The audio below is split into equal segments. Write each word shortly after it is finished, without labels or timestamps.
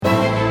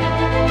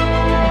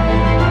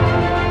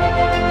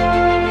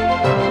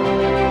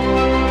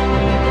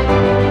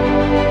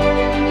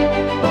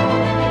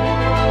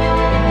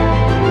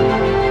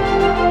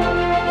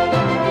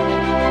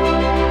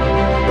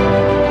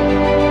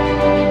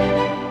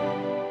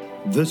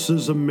This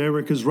is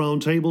America's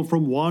Roundtable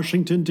from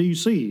Washington,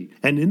 D.C.,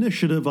 an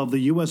initiative of the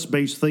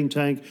U.S.-based think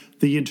tank,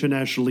 the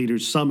International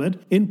Leaders Summit,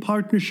 in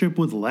partnership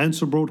with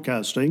Lancer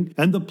Broadcasting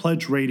and the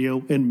Pledge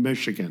Radio in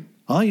Michigan.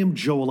 I am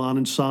Joel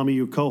Anand-Samy,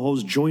 your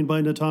co-host, joined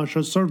by Natasha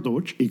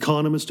Srdoc,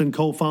 economist and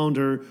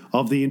co-founder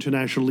of the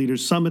International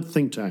Leaders Summit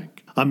think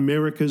tank.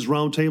 America's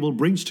Roundtable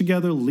brings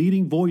together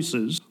leading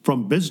voices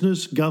from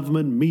business,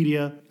 government,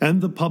 media, and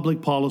the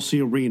public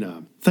policy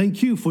arena.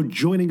 Thank you for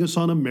joining us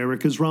on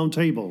America's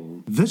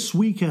Roundtable. This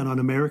weekend on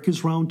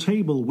America's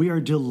Roundtable, we are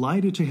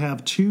delighted to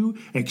have two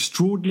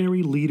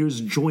extraordinary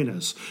leaders join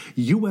us.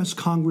 U.S.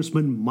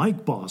 Congressman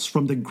Mike Bost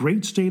from the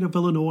great state of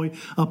Illinois,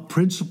 a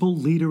principal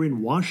leader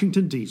in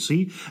Washington,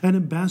 D.C., and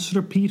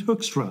Ambassador Pete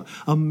Hoekstra,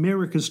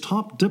 America's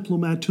top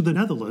diplomat to the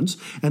Netherlands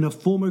and a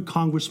former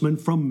congressman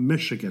from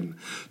Michigan.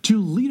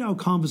 To lead our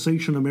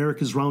conversation on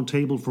America's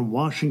Roundtable from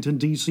Washington,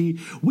 D.C.,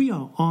 we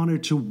are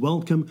honored to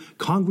welcome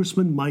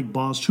Congressman Mike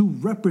Bost, who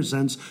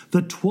represents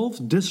the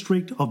 12th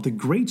District of the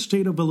great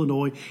state of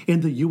Illinois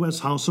in the U.S.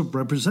 House of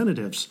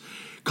Representatives.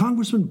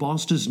 Congressman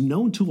Bost is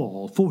known to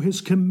all for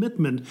his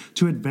commitment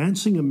to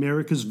advancing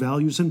America's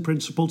values and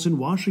principles in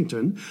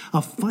Washington,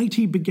 a fight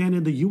he began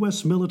in the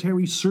U.S.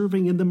 military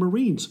serving in the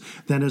Marines,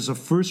 then as a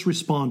first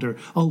responder,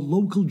 a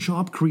local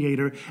job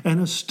creator, and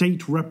a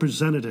state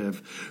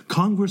representative.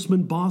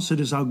 Congressman Bost, it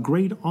is our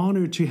great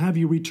honor to have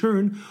you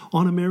return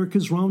on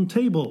America's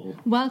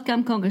Roundtable.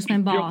 Welcome,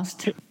 Congressman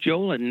Bost.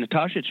 Joel and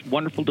Natasha, it's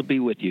wonderful to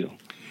be with you.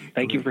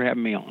 Thank you for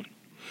having me on.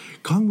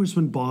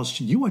 Congressman Bost,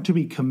 you are to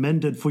be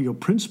commended for your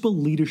principal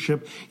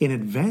leadership in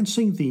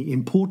advancing the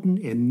important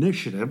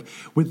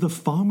initiative with the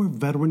Farmer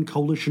Veteran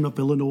Coalition of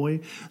Illinois,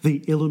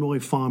 the Illinois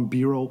Farm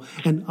Bureau,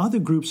 and other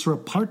groups for a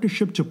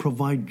partnership to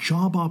provide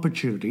job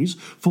opportunities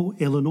for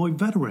Illinois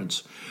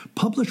veterans.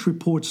 Published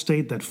reports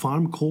state that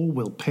Farm Corps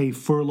will pay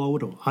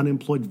furloughed or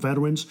unemployed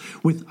veterans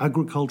with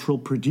agricultural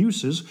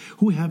producers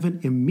who have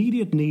an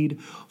immediate need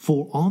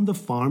for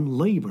on-the-farm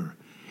labor.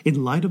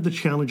 In light of the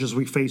challenges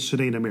we face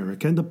today in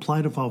America and the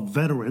plight of our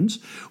veterans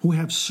who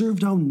have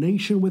served our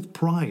nation with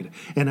pride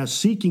and are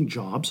seeking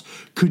jobs,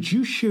 could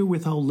you share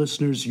with our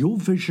listeners your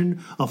vision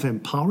of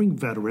empowering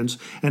veterans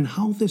and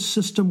how this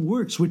system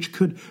works, which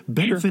could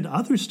benefit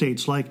other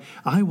states like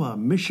Iowa,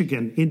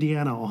 Michigan,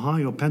 Indiana,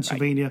 Ohio,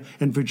 Pennsylvania,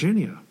 and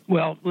Virginia?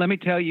 Well, let me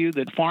tell you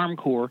that Farm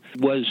Corps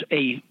was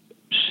a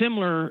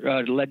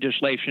similar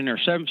legislation, or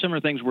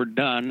similar things were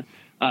done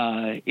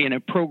in a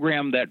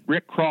program that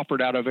Rick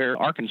Crawford out of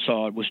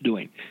Arkansas was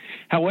doing.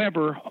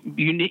 However,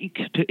 unique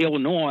to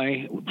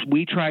Illinois,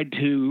 we tried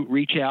to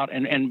reach out,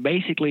 and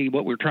basically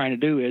what we're trying to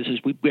do is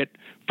we get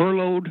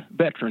furloughed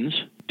veterans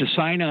to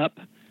sign up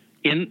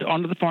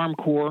onto the Farm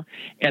Corps,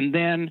 and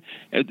then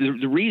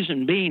the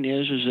reason being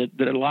is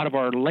that a lot of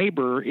our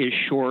labor is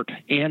short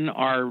in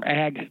our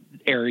ag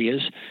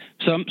areas.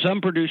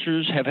 Some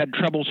producers have had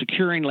trouble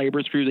securing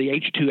labor through the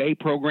H-2A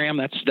program.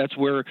 That's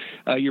where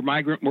your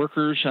migrant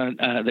workers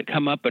that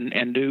come up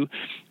and do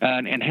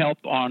and help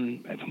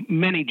on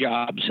many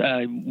jobs,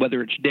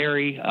 whether it's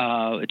dairy,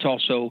 it's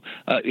also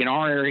in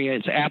our area,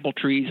 it's apple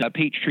trees,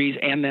 peach trees,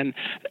 and then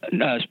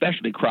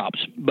specialty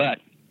crops. But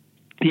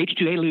the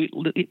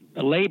H-2A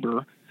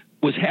labor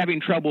was having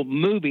trouble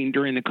moving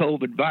during the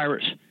COVID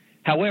virus.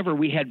 However,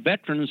 we had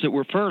veterans that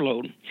were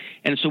furloughed,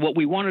 and so what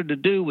we wanted to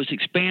do was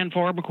expand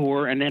Farm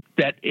Corps, and that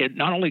it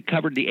not only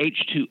covered the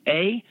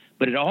H-2A,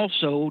 but it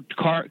also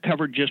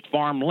covered just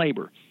farm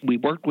labor. We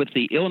worked with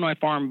the Illinois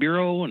Farm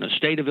Bureau and the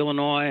state of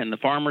Illinois and the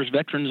Farmers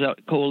Veterans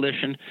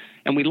Coalition,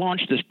 and we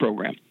launched this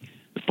program.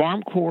 The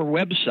Farm Corps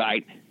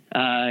website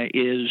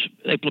is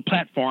a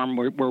platform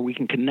where we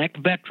can connect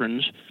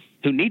veterans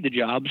who need the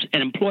jobs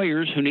and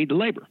employers who need the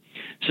labor.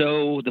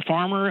 So the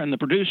farmer and the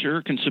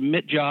producer can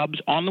submit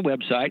jobs on the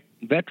website.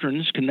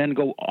 Veterans can then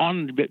go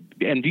on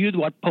and view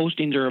what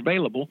postings are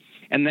available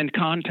and then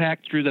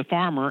contact through the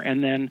farmer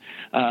and then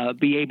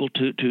be able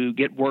to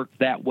get work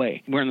that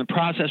way. We're in the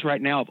process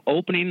right now of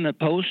opening the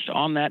post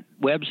on that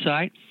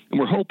website,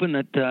 and we're hoping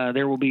that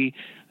there will be,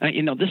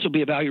 this will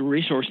be a valuable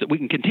resource that we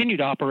can continue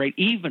to operate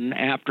even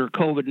after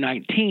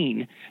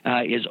COVID-19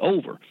 is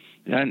over.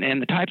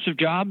 And the types of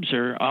jobs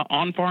are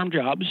on-farm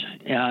jobs.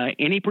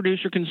 Any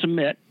producer can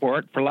submit for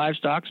it, for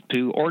livestock,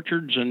 to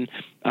orchards and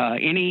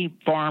any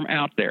farm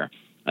out there.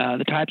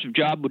 The types of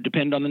job would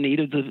depend on the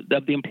need of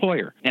the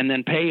employer, and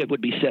then pay would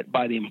be set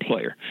by the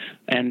employer.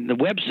 And the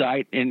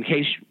website, in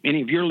case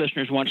any of your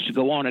listeners wants to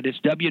go on it, it's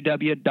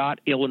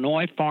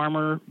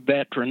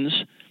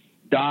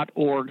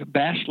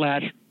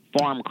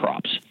www.illinoisfarmerveterans.org/farm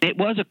crops. It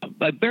was a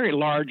very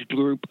large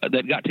group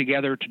that got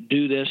together to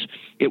do this.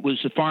 It was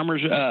the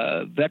Farmers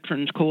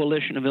Veterans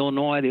Coalition of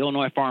Illinois, the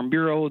Illinois Farm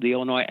Bureau, the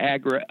Illinois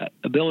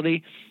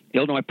Agri-Ability,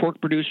 Illinois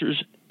Pork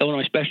Producers,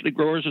 Illinois Specialty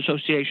Growers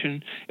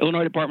Association,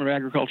 Illinois Department of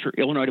Agriculture,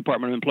 Illinois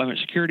Department of Employment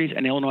Securities,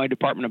 and Illinois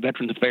Department of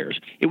Veterans Affairs.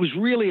 It was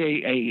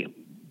really a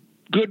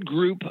good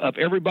group of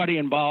everybody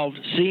involved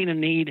seeing a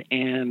need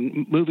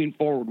and moving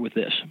forward with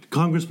this.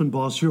 Congressman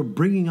Bost, you're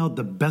bringing out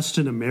the best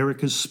in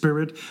America's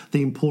spirit,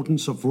 the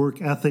importance of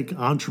work ethic,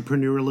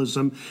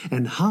 entrepreneurialism,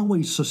 and how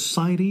a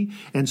society,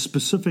 and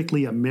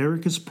specifically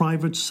America's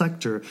private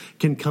sector,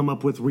 can come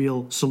up with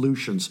real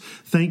solutions.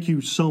 Thank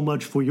you so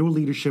much for your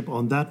leadership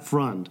on that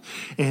front.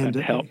 And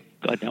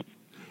God help.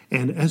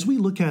 And as we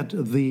look at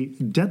the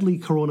deadly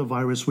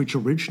coronavirus, which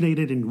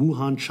originated in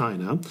Wuhan,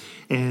 China,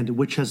 and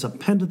which has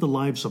upended the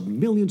lives of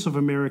millions of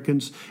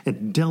Americans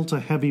and dealt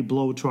a heavy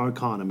blow to our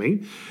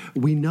economy,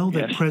 we know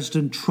that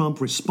President Trump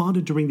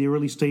responded during the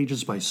early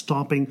stages by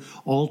stopping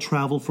all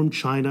travel from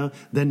China,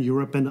 then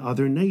Europe and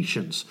other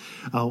nations.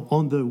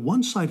 On the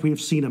one side, we have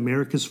seen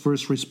America's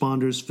first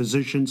responders,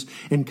 physicians,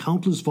 and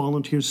countless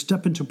volunteers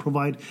step in to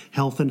provide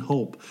health and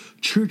hope.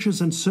 Churches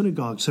and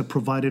synagogues have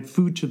provided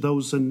food to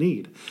those in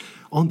need.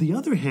 On the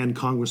other hand,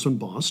 Congressman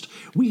Bost,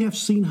 we have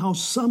seen how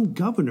some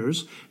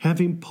governors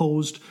have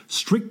imposed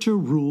stricter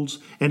rules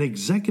and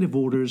executive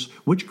orders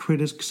which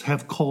critics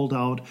have called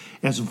out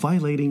as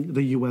violating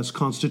the U.S.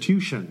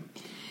 Constitution.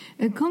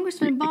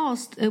 Congressman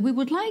Bost, we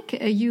would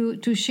like you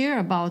to share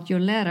about your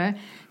letter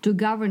to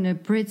Governor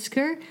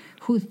Pritzker,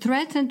 who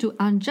threatened to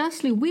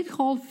unjustly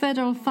withhold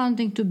federal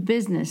funding to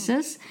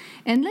businesses.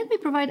 And let me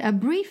provide a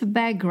brief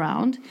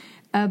background.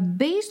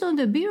 Based on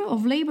the Bureau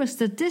of Labor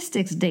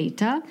Statistics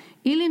data,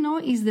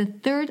 Illinois is the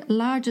third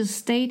largest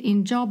state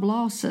in job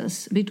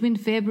losses between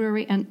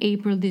February and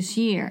April this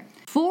year.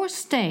 4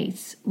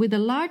 states with the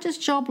largest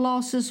job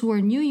losses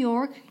were New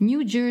York,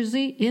 New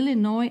Jersey,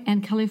 Illinois,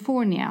 and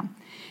California.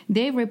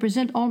 They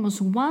represent almost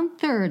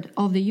 1/3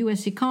 of the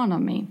U.S.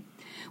 economy.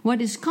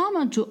 What is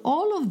common to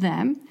all of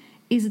them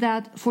is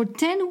that for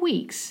 10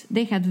 weeks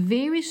they had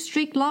very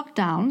strict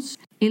lockdowns.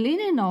 In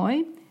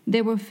Illinois,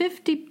 there were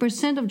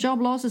 50% of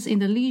job losses in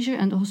the leisure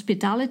and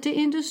hospitality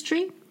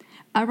industry,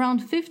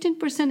 around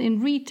 15% in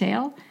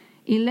retail,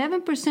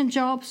 11%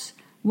 jobs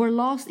were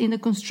lost in the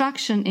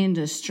construction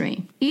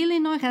industry.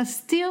 Illinois has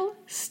still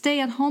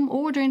stay-at-home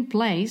order in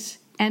place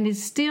and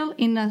is still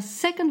in the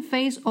second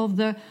phase of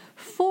the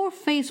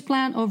 4-phase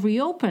plan of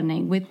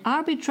reopening with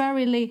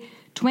arbitrarily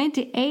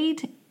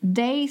 28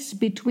 days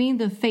between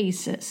the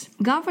phases.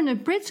 Governor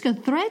Pritzker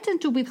threatened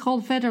to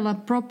withhold federal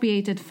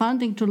appropriated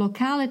funding to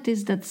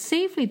localities that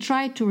safely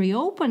tried to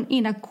reopen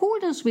in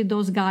accordance with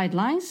those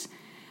guidelines,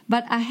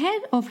 but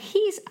ahead of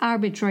his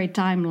arbitrary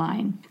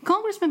timeline.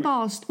 Congressman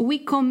Bost, we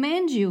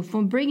commend you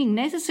for bringing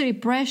necessary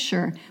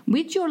pressure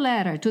with your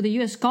letter to the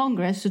U.S.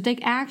 Congress to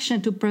take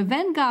action to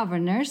prevent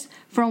governors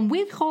from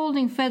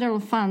withholding federal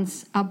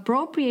funds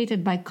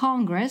appropriated by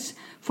Congress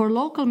for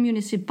local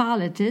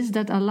municipalities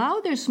that allow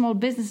their small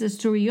businesses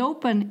to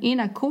reopen in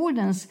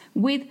accordance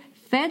with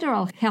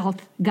federal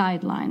health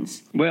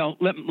guidelines. Well,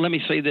 let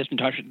me say this,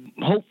 Natasha.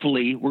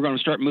 Hopefully, we're going to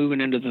start moving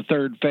into the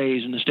third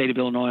phase in the state of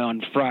Illinois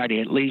on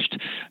Friday, at least.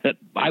 That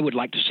I would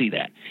like to see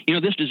that. You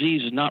know, this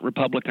disease is not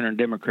Republican or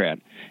Democrat.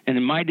 And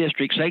in my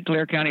district, St.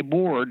 Clair County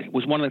Board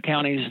was one of the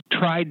counties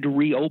tried to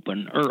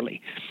reopen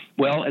early.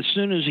 Well, as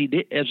soon as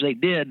they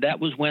did, that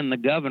was when the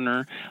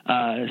governor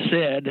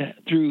said,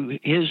 through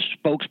his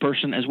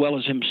spokesperson as well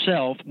as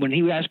himself, when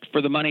he asked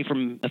for the money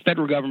from the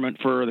federal government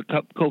for the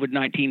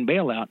COVID-19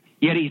 bailout,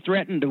 yet he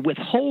threatened to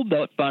withhold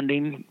that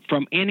funding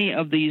from any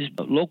of these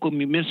local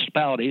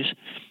municipalities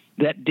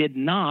that did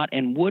not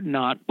and would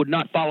not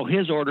follow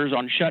his orders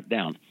on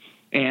shutdown.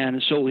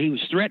 And so he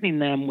was threatening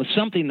them with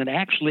something that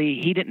actually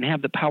he didn't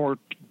have the power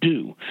to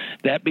do.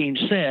 That being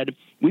said,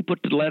 we put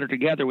the letter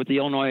together with the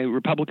Illinois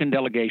Republican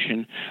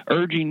delegation,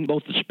 urging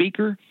both the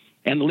Speaker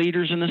and the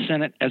leaders in the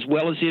Senate, as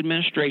well as the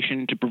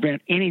administration, to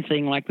prevent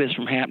anything like this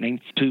from happening,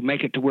 to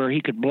make it to where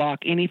he could block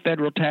any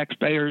federal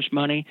taxpayers'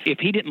 money. If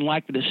he didn't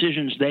like the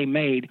decisions they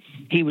made,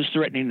 he was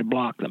threatening to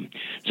block them.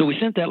 So we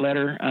sent that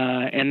letter,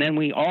 and then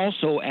we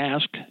also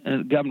asked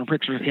Governor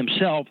Pritzker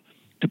himself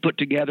to put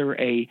together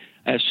a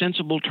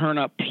sensible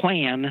turn-up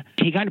plan.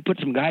 He kind of put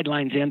some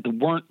guidelines in that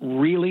weren't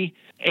really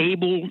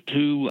able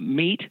to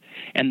meet.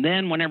 And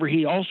then whenever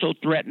he also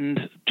threatened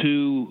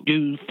to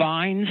do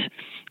fines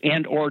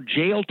and or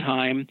jail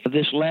time,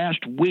 this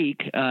last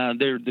week,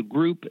 the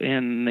group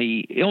in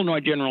the Illinois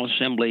General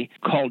Assembly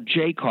called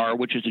JCAR,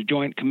 which is a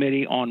Joint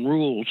Committee on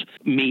Rules,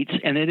 meets,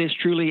 and it is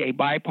truly a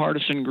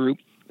bipartisan group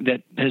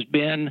that has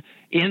been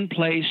in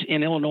place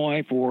in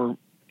Illinois for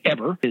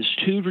ever. Is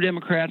 2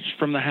 Democrats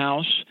from the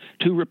House,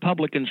 2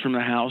 Republicans from the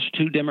House,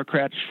 2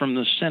 Democrats from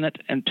the Senate,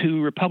 and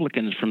 2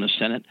 Republicans from the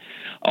Senate,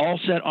 all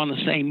set on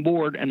the same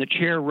board, and the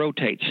chair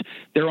rotates.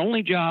 Their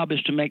only job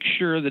is to make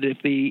sure that if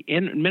the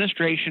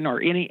administration or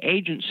any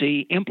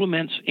agency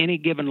implements any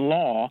given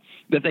law,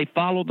 that they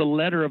follow the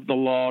letter of the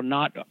law,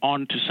 not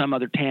onto some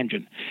other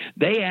tangent.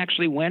 They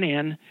actually went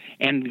in,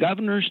 and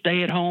Governor's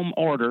stay-at-home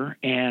order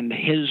and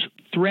his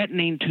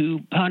threatening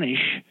to punish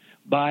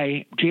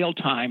by jail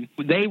time,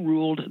 they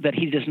ruled that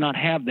he does not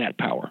have that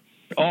power.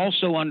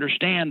 Also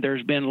understand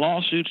there's been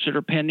lawsuits that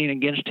are pending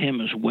against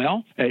him as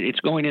well. It's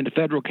going into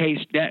federal case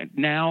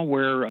now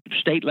where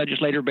state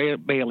legislator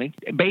Bailey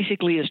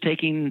basically is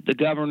taking the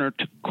governor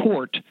to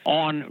court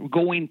on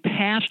going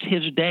past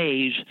his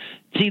days.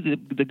 See,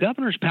 the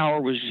governor's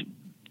power was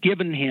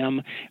given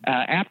him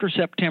after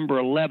September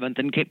 11th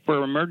and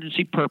for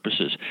emergency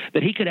purposes,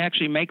 that he could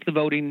actually make the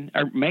voting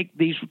or make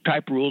these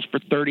type rules for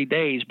 30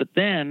 days, but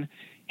then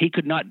he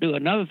could not do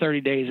another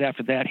 30 days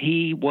after that.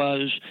 He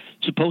was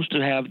supposed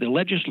to have the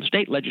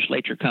state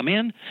legislature come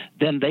in,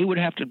 then they would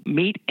have to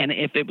meet, and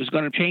if it was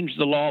going to change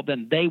the law,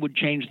 then they would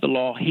change the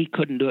law. He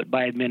couldn't do it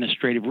by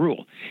administrative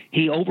rule.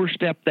 He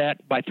overstepped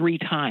that by 3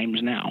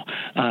 times now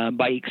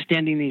by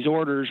extending these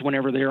orders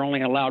whenever they're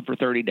only allowed for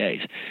 30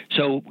 days.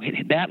 So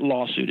that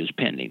lawsuit is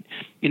pending.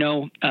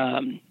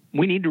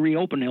 We need to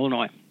reopen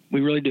Illinois.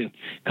 We really do.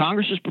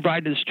 Congress has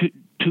provided us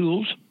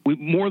tools.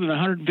 More than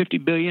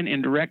 $150 billion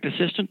in direct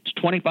assistance,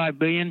 $25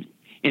 billion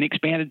in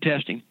expanded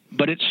testing.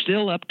 But it's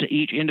still up to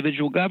each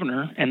individual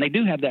governor, and they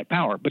do have that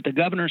power. But the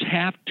governors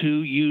have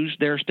to use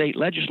their state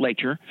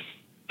legislature,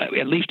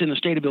 at least in the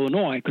state of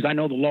Illinois, because I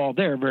know the law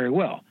there very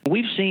well.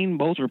 We've seen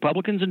both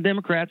Republicans and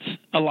Democrats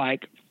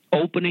alike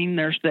opening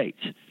their states,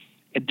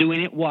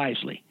 doing it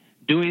wisely,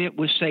 doing it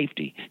with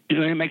safety,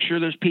 doing it to make sure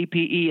there's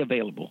PPE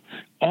available,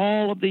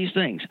 all of these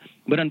things.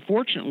 But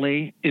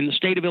unfortunately, in the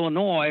state of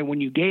Illinois, when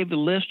you gave the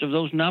list of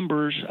those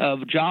numbers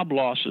of job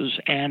losses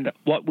and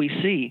what we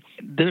see,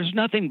 there's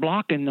nothing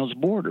blocking those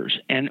borders.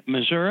 And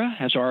Missouri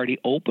has already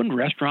opened.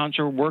 Restaurants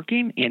are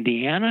working.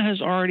 Indiana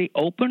has already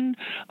opened.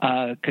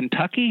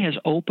 Kentucky has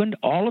opened.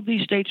 All of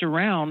these states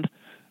around.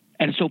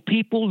 And so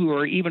people who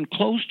are even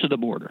close to the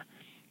border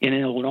in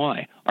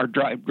Illinois are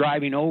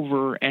driving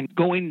over and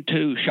going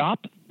to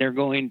shop. They're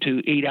going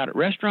to eat out at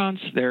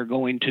restaurants. They're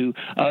going to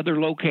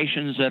other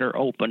locations that are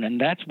open. And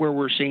that's where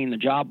we're seeing the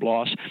job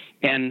loss.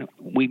 And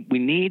we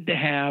need to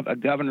have a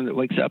governor that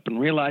wakes up and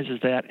realizes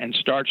that and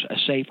starts a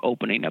safe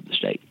opening of the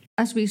state.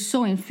 As we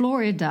saw in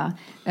Florida,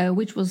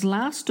 which was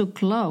last to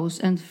close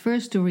and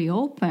first to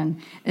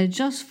reopen,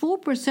 just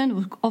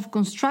 4% of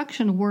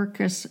construction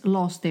workers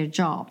lost their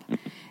job.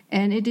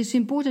 And it is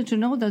important to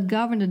know that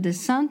Governor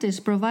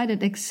DeSantis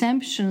provided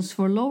exemptions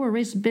for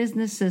lower-risk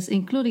businesses,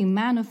 including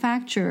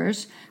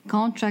manufacturers,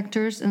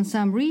 contractors, and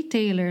some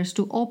retailers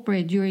to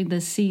operate during the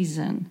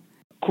season.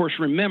 Of course,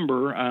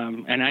 remember,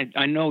 and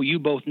I know you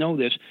both know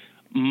this,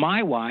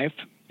 my wife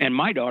and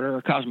my daughter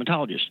are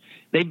cosmetologists.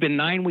 They've been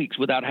 9 weeks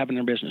without having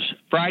their business.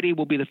 Friday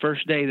will be the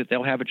first day that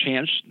they'll have a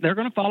chance. They're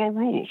going to follow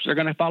rules. They're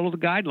going to follow the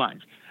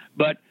guidelines.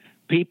 But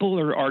people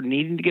are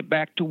needing to get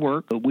back to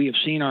work. We have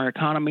seen our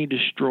economy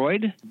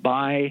destroyed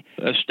by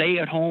a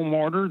stay-at-home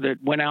order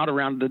that went out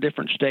around the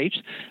different states.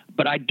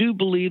 But I do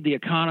believe the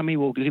economy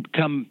will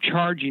come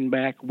charging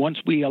back once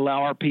we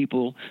allow our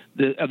people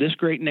of this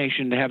great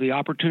nation to have the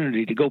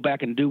opportunity to go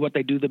back and do what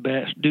they do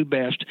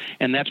best,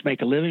 and that's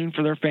make a living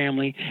for their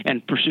family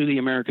and pursue the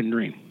American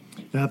dream.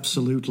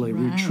 Absolutely.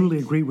 Right. We truly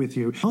agree with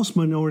you. House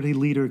Minority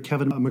Leader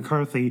Kevin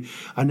McCarthy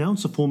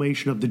announced the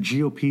formation of the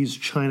GOP's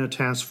China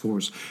Task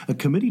Force, a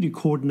committee to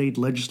coordinate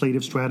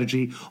legislative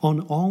strategy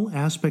on all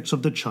aspects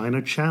of the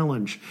China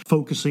challenge,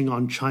 focusing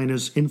on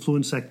China's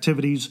influence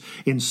activities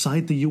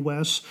inside the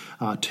U.S.,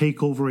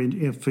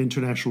 takeover of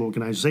international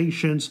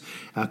organizations,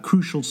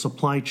 crucial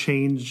supply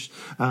chains,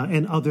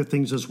 and other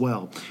things as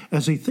well.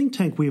 As a think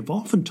tank, we have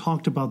often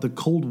talked about the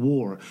Cold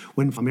War,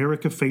 when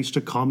America faced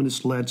a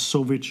communist-led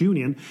Soviet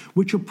Union,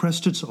 which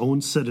oppressed its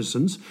own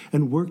citizens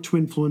and worked to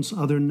influence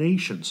other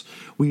nations.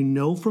 We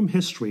know from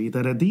history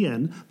that at the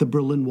end, the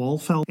Berlin Wall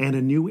fell and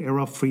a new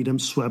era of freedom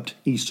swept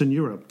Eastern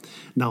Europe.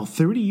 Now,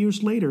 30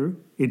 years later,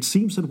 it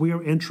seems that we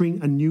are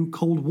entering a new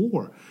Cold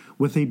War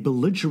with a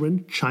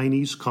belligerent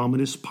Chinese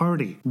Communist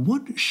Party.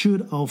 What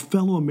should our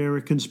fellow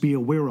Americans be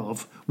aware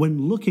of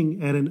when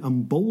looking at an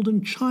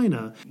emboldened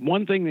China?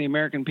 One thing the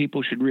American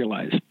people should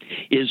realize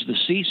is the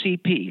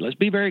CCP. Let's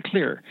be very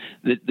clear.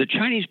 The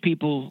Chinese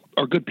people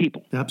are good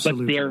people.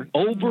 Absolutely. But their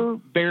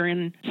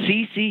overbearing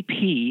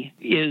CCP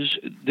is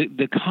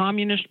the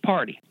Communist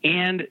Party.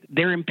 And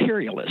they're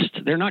imperialists.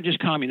 They're not just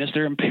communists,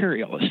 they're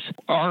imperialists.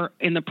 Are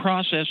in the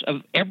process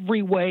of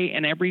every way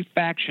and every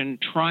faction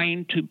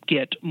trying to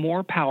get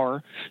more power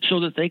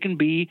so that they can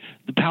be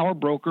the power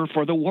broker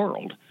for the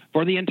world,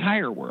 for the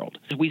entire world.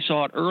 We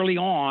saw it early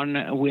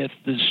on with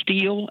the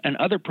steel and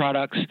other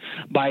products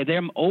by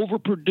them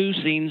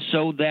overproducing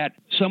so that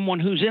someone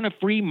who's in a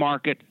free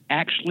market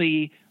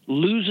actually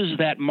loses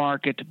that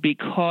market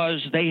because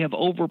they have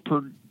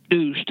overproduced,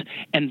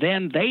 and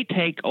then they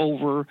take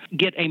over,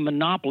 get a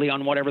monopoly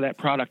on whatever that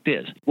product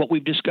is. What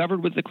we've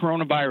discovered with the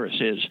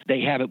coronavirus is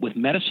they have it with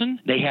medicine,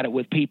 they had it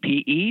with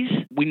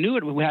PPEs, we knew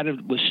it, we had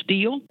it with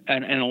steel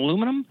and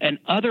aluminum and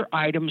other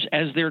items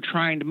as they're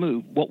trying to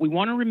move. What we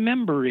want to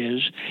remember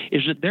is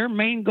that their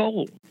main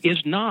goal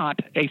is not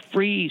a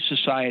free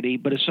society,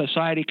 but a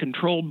society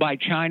controlled by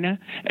China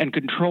and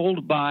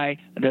controlled by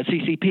the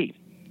CCP.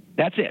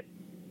 That's it.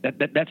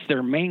 That's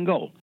their main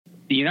goal.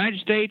 The United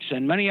States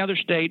and many other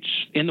states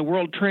in the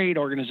World Trade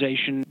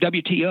Organization,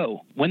 WTO,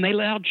 when they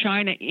allowed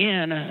China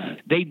in,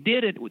 they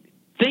did it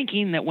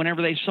thinking that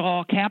whenever they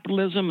saw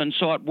capitalism and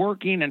saw it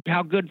working and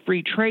how good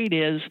free trade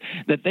is,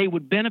 that they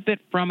would benefit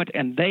from it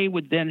and they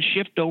would then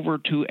shift over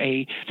to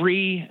a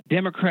free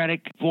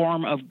democratic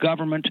form of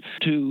government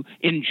to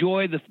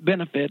enjoy the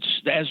benefits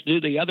as do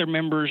the other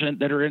members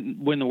that are in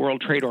the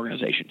World Trade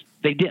Organization.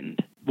 They didn't.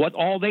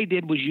 All they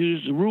did was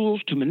use the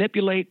rules to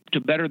manipulate,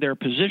 to better their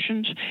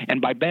positions, and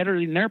by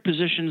bettering their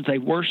positions,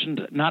 they've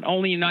worsened not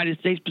only United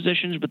States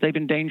positions, but they've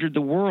endangered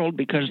the world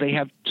because they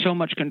have so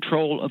much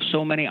control of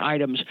so many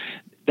items.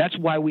 That's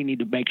why we need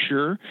to make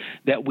sure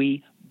that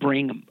we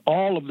bring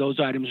all of those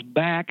items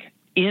back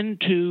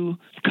into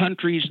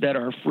countries that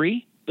are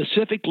free.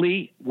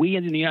 Specifically, we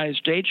in the United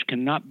States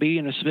cannot be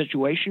in a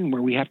situation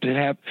where we have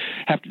to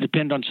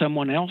depend on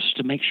someone else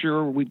to make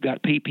sure we've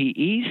got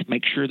PPEs,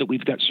 make sure that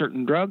we've got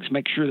certain drugs,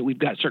 make sure that we've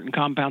got certain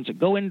compounds that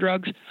go in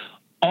drugs.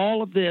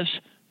 All of this,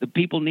 the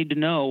people need to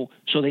know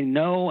so they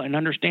know and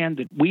understand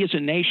that we as a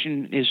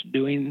nation is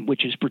doing,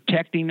 which is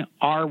protecting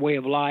our way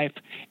of life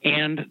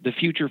and the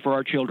future for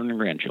our children and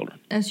grandchildren.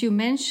 As you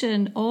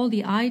mentioned, all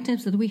the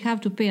items that we have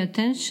to pay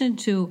attention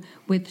to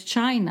with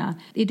China,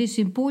 it is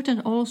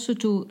important also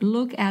to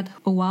look at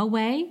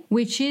Huawei,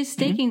 which is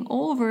taking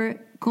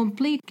over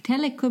complete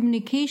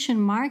telecommunication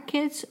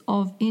markets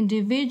of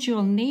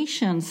individual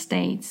nation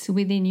states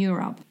within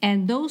Europe.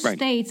 And those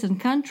states and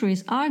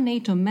countries are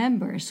NATO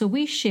members, so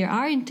we share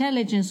our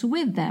intelligence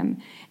with them.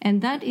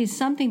 And that is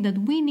something that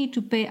we need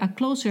to pay a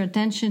closer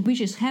attention,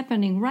 which is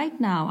happening right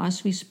now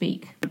as we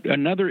speak.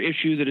 Another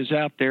issue that is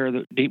out there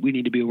that we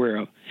need to be aware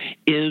of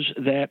is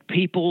that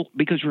people,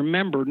 because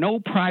remember, no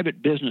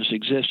private business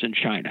exists in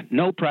China.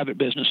 No private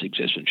business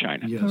exists in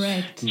China. Yes.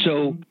 Correct.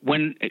 So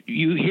when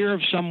you hear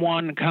of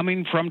someone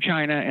coming from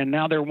China and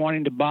now they're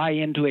wanting to buy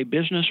into a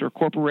business or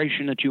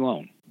corporation that you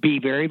own, be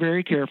very,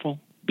 very careful.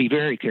 Be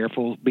very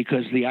careful,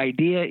 because the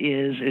idea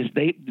is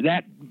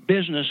that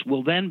business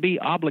will then be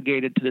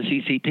obligated to the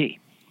CCP.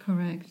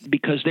 Correct.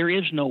 Because there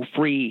is no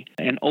free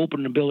and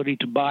open ability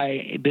to buy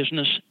a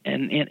business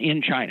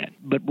in China.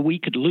 But we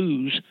could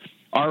lose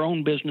our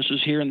own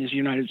businesses here in the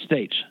United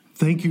States.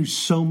 Thank you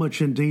so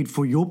much indeed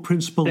for your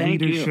principled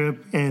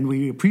leadership, and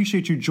we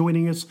appreciate you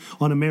joining us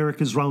on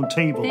America's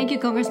Roundtable. Thank you,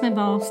 Congressman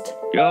Bost.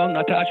 Joe,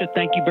 Natasha,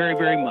 thank you very,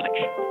 very much.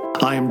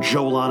 I am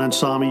Joel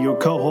Anand-Samy, your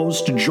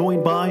co-host,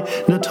 joined by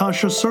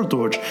Natasha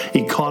Srdoc,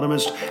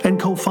 economist and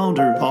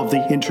co-founder of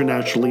the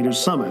International Leaders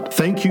Summit.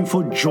 Thank you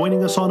for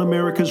joining us on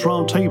America's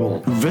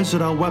Roundtable.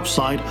 Visit our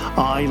website,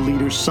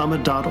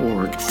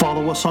 iLeadersSummit.org.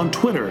 Follow us on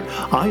Twitter,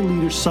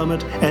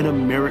 iLeadersSummit and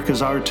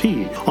America's RT.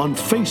 On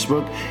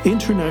Facebook,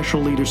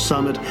 International Leaders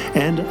Summit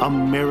and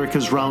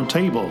America's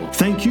Roundtable.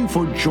 Thank you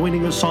for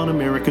joining us on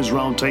America's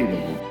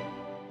Roundtable.